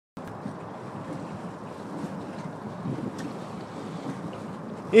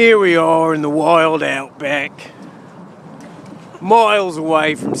Here we are in the wild outback, miles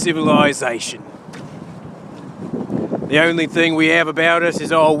away from civilization. The only thing we have about us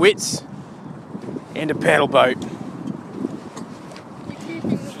is our wits and a paddleboat.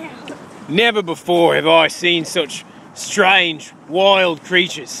 Never before have I seen such strange, wild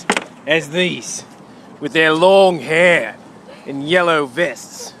creatures as these, with their long hair and yellow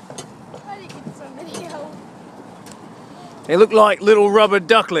vests. How do you get so many yellow? They look like little rubber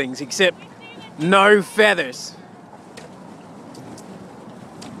ducklings, except no feathers.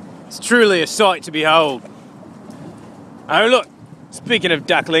 It's truly a sight to behold. Oh look, speaking of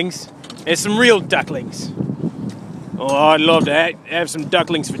ducklings, there's some real ducklings. Oh, I'd love to have some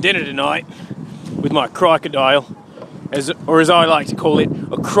ducklings for dinner tonight with my crocodile, or as I like to call it,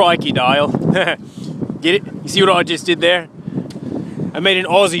 a crikey-dial. Get it? You see what I just did there? I made an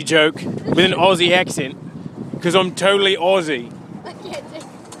Aussie joke with an Aussie accent because I'm totally Aussie. I can't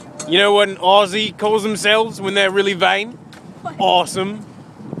just... You know what an Aussie calls themselves when they're really vain? What? Awesome.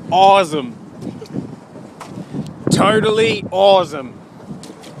 Awesome. Totally awesome.